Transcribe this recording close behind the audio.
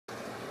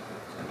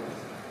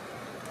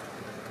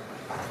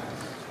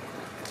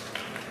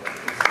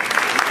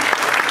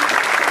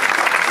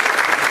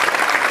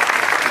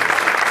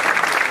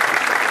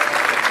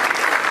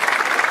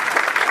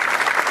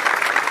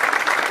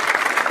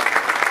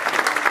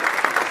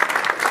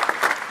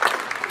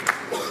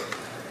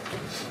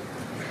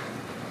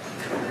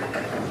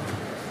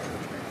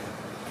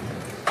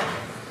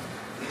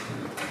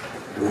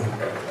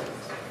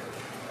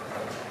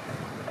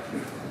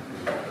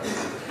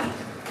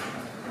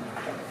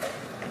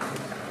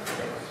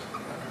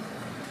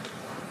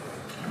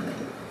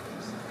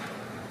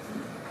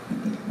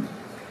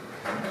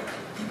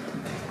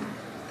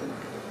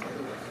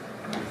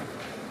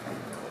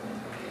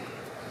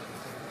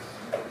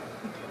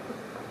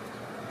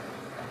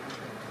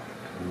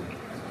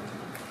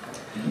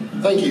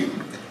Thank you.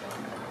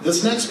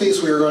 This next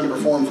piece we are going to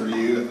perform for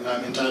you,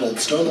 entitled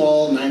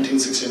Stonewall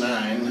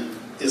 1969,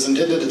 is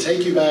intended to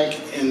take you back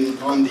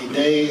on the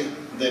day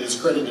that is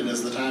credited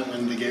as the time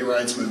when the gay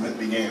rights movement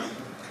began.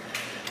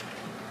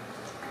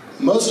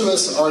 Most of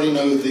us already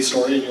know the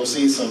story, and you'll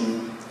see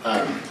some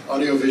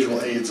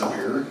audio-visual aids up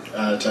here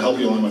to help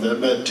you along with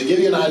it, but to give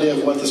you an idea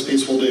of what this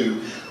piece will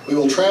do, we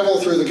will travel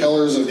through the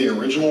colors of the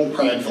original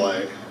pride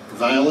flag: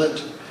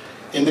 violet,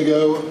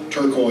 indigo,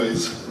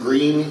 turquoise,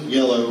 green,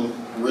 yellow,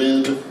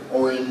 red,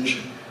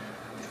 orange,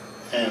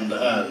 and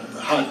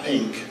hot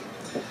pink,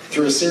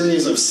 through a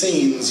series of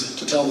scenes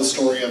to tell the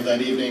story of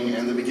that evening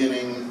and the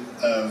beginning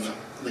of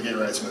the gay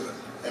rights movement.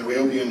 And we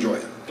hope you enjoy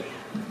it.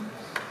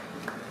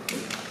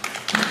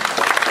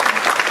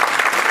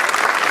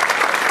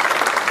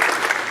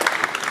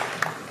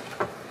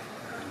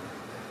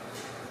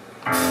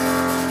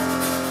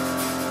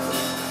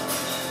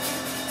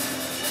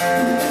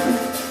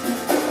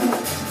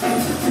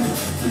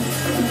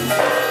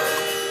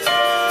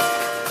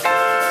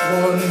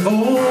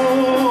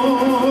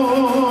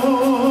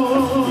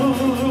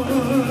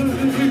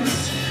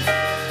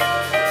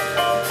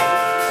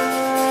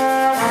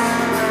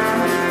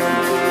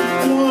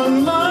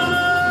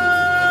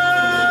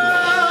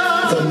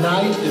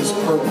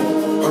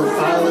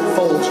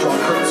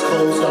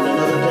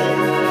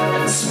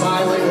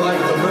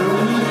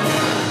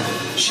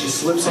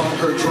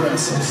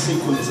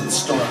 Sequins and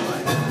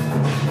starlight.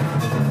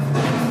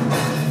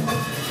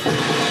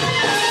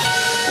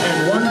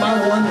 And one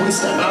by one we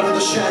step out of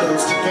the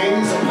shadows to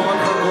gaze upon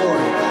her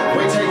glory.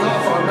 We take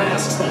off our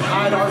masks that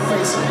hide our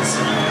faces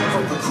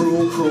from the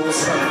cruel, cruel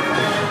sun.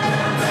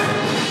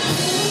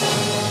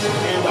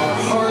 And our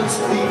hearts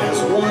beat as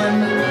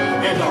one,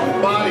 and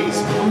our bodies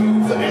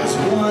move as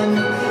one,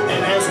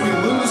 and as we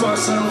lose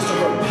ourselves to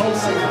her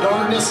pulsing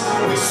darkness,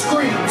 we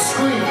scream,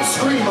 scream,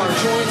 scream our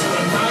joy to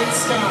the night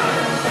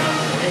sky.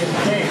 And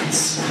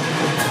dance.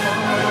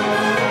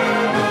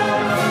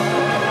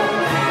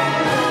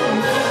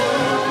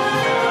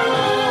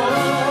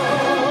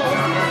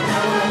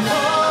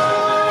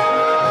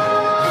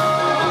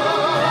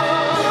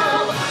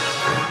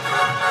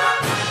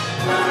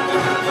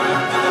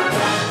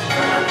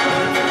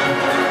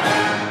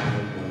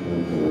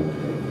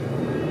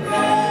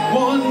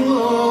 One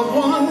love,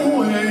 one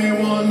way,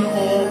 one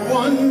hope,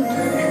 one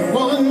day,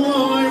 one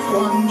life,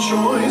 one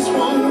choice,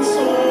 one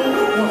soul,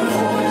 one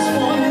voice,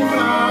 one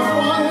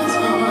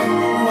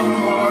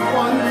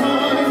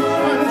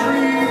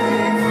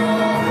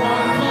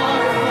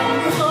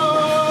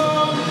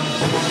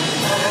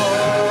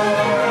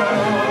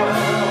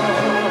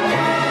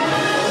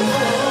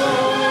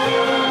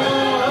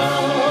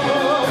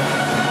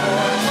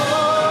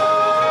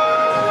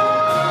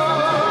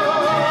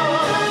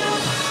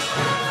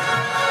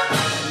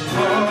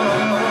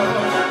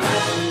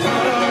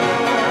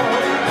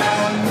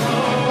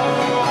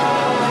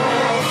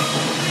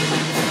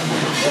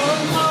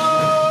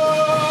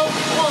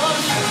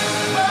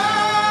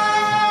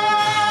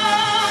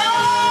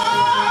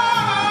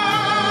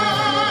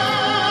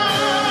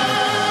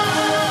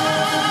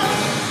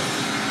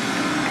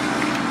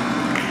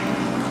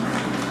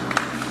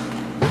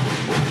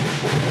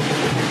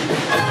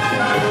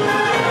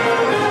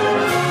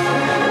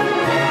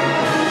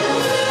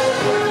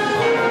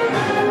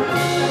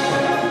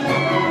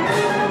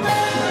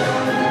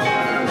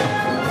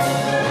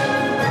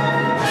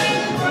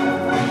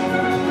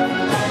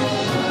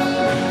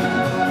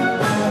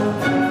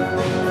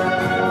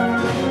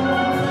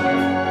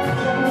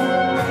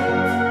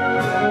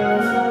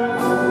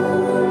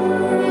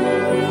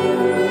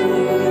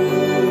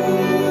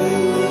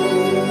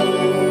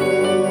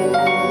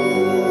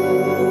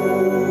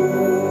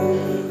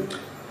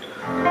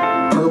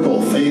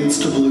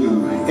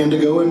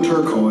indigo and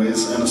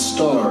turquoise, and a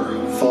star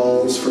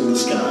falls from the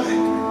sky.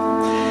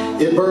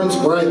 It burns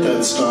bright,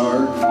 that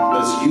star,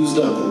 but is used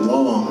up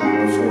long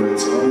before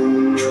its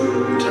own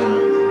true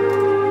time.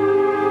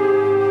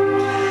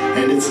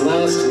 And its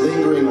last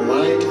lingering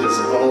light is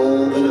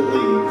all that it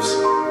leaves,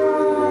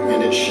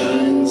 and it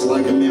shines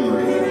like a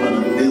memory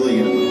on a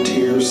million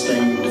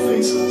tear-stained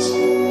faces.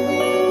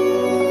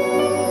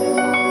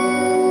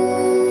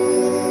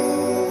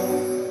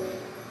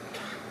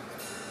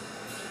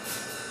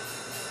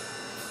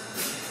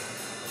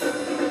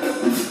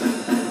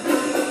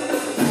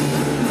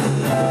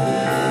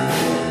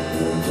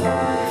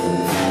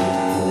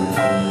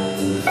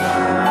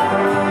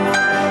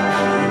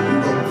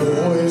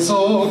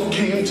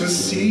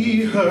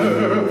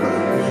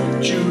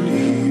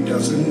 Judy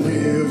doesn't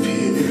live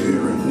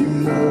here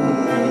anymore.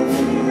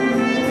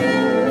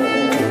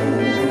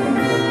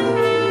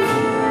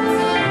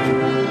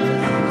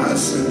 I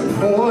said the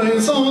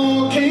boys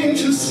all came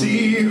to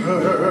see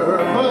her,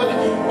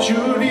 but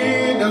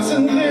Judy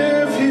doesn't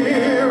live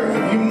here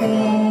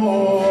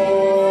anymore.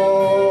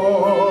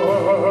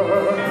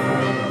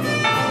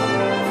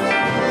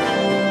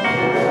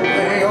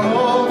 They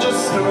all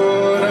just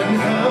stood and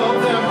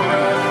held their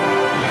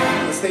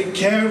breath as they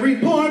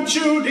carried poor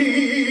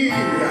Judy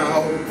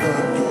out the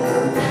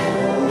door.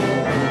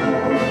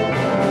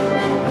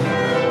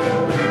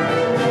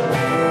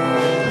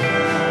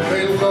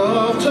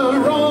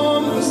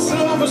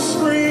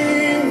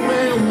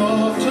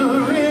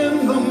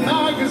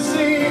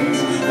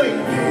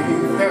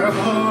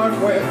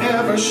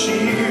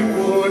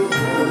 would go.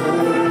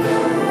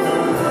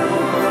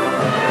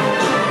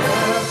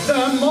 Led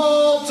them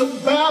all to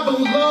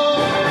Babylon,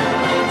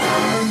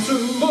 turned to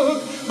look,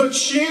 but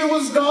she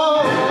was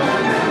gone.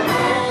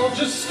 All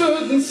just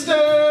stood and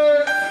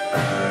stared,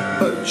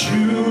 but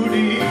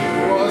Judy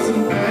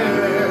wasn't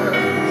there.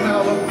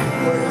 Now the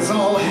boys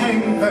all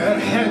hang their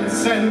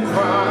heads and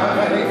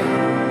cry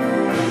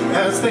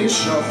as they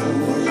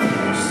shuffle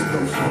across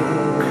the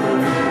floor.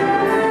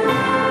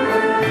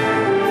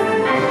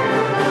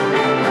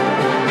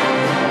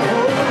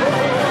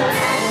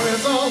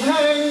 Boys all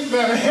hang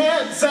their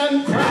heads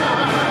and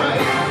cry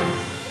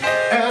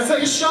as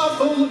they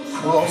shuffle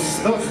across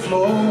the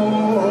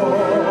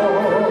floor.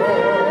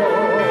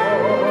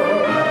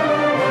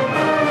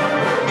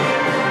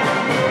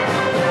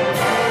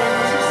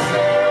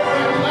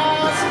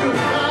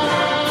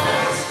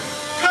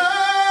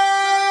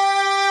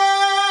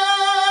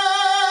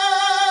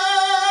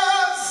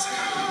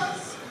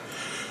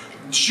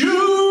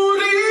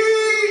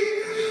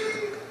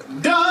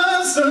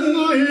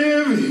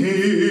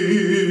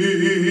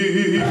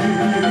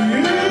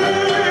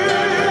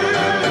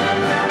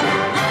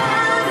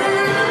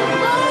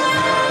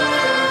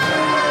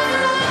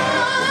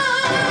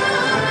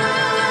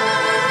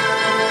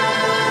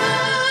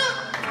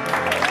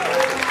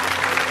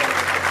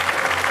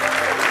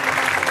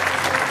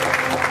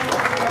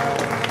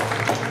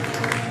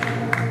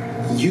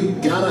 You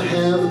gotta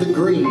have the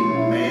green,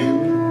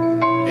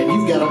 man, and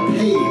you gotta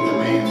pay the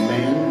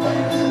man.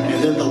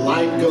 And then the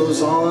light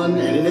goes on,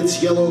 and in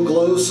its yellow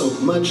glow, so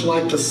much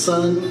like the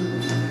sun,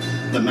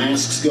 the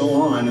masks go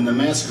on, and the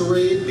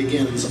masquerade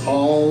begins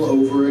all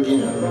over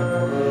again.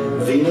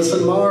 Venus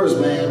and Mars,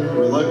 man,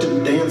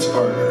 reluctant dance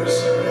partners.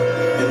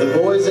 And the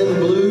boys in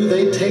blue,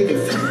 they take a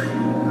few,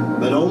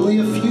 but only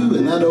a few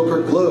in that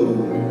ochre glow,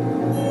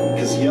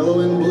 'cause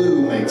yellow and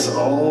blue makes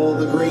all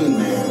the green,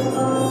 man.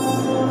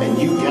 And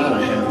you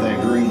gotta have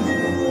that green.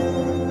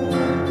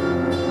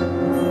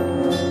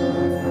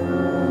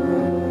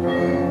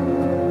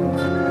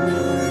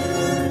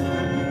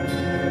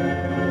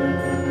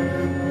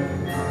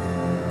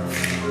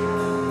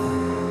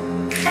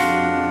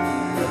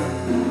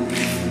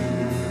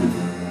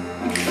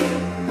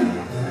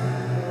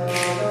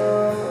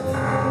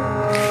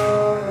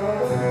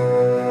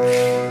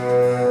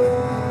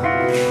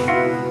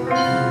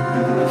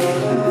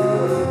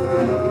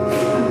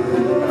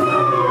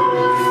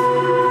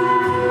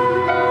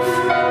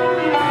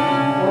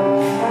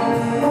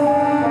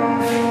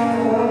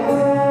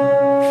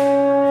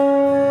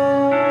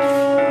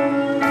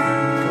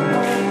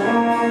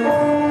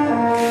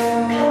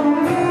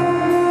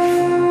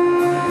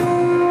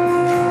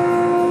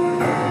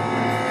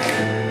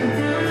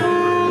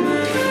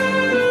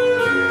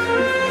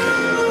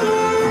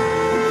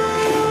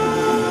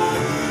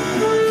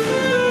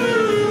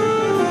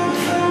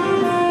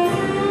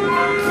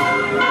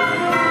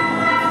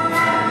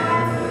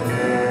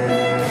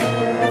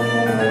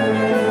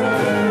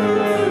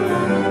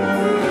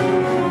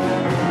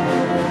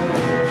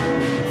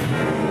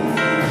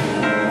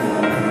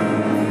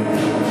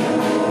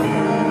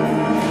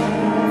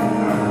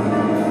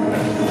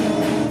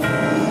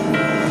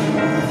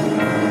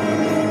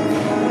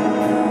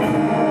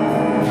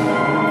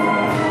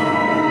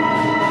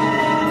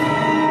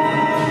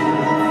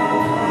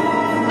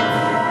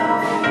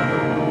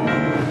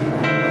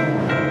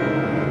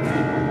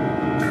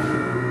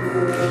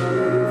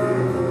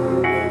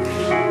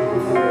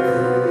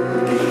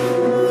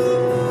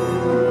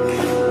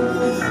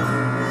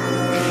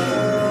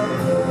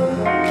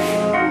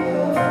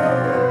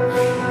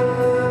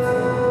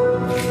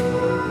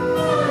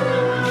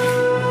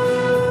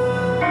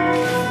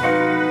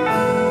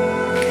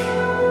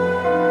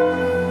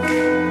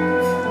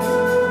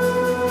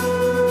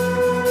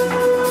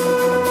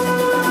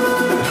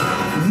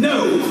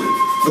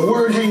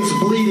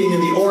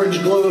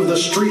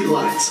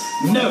 Streetlights.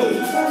 No!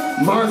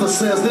 Martha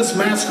says this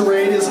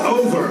masquerade is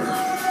over.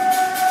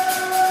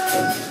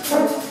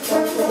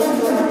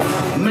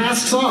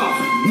 Masks off.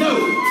 No!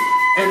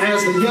 And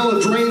as the yellow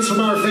drains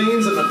from our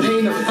veins and the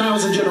pain of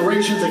 1,000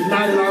 generations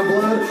ignite in our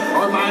blood,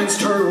 our minds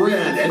turn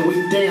red and we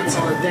dance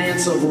our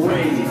dance of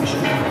rage.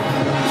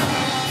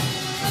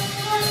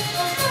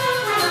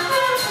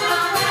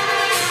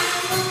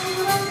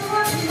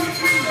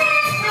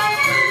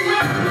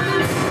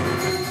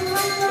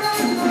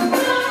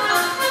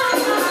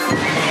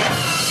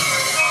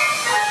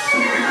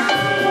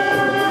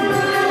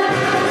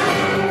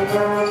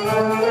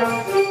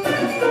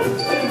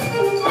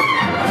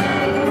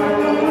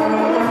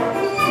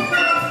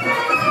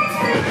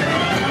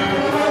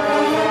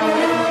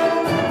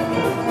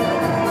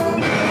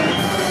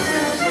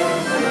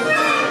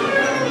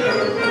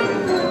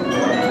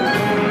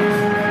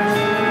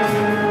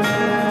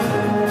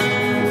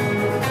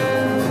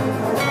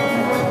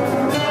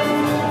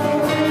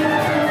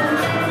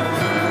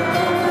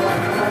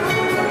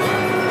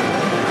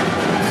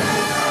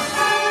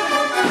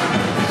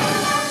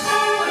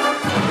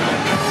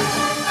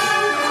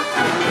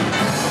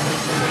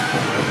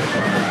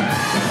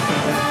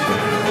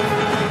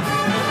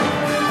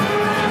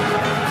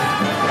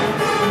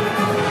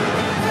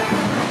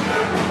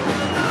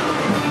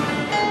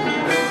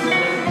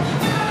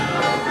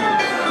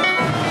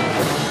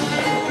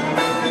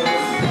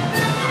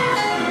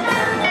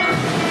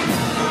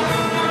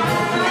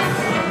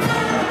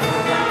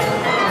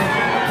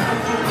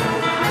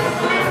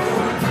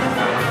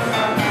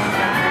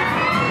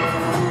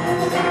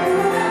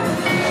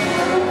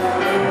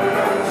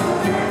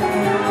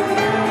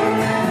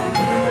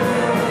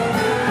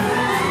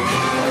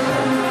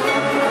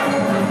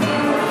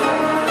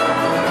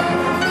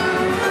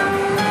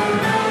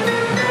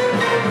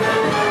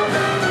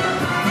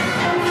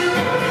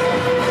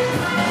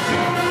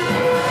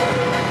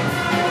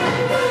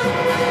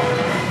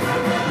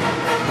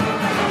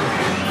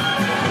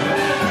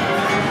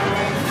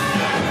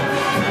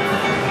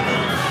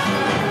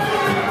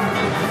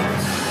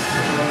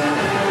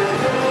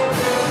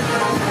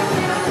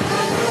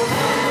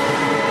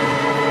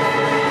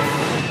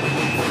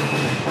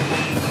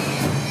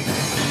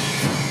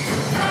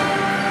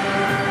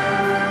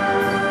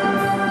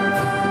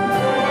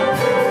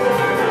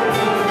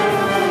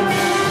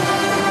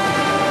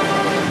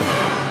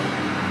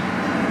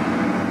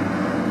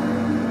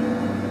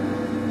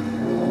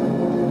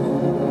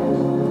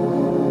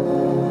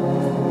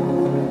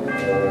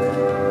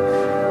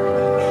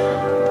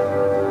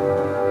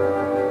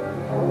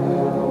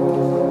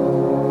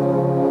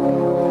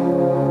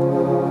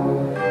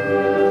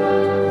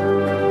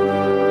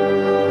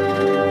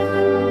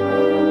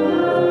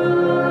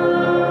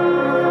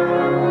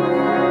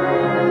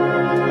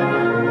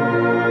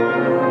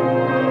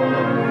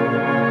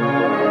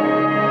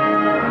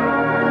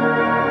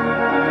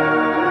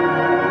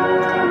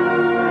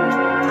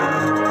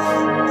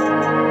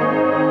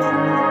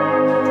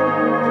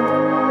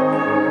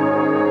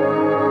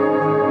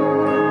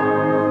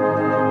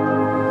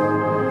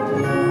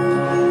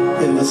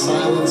 In the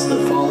silence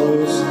that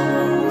follows,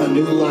 a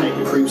new light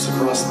creeps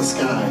across the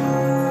sky.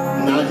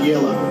 Not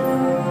yellow,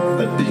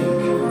 but pink.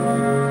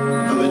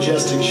 A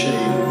majestic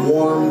shade,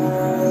 warm,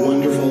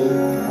 wonderful,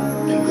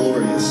 and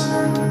glorious.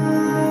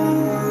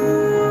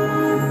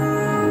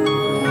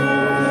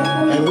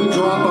 And we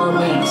drop our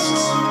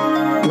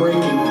masks,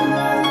 breaking them,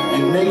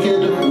 and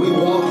naked we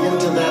walk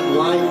into that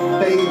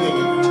light, bathing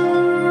it.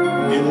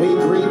 And we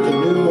greet the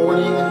new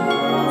morning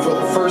for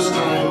the first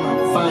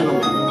time,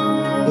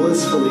 finally,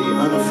 blissfully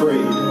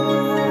unafraid.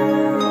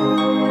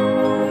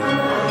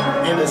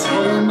 And as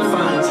hand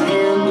finds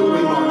hand,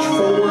 we march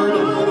forward,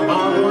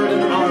 onward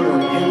and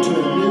onward, into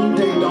a new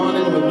day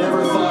dawning we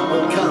never thought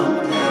would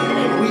come.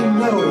 And we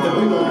know that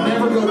we will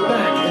never go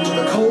back into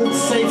the cold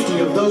safety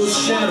of those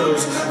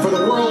shadows, for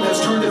the world has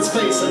turned its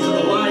face into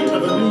the light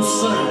of a new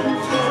sun.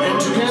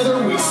 And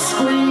together we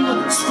scream,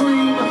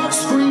 scream,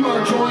 scream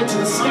our joy to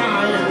the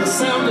sky, and the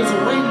sound is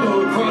a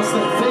rainbow across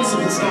that face of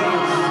the sky.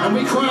 And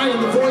we cry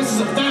in the voices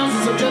of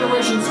thousands of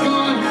generations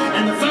gone,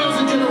 and the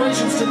 1,000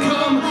 generations to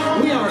come,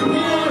 we are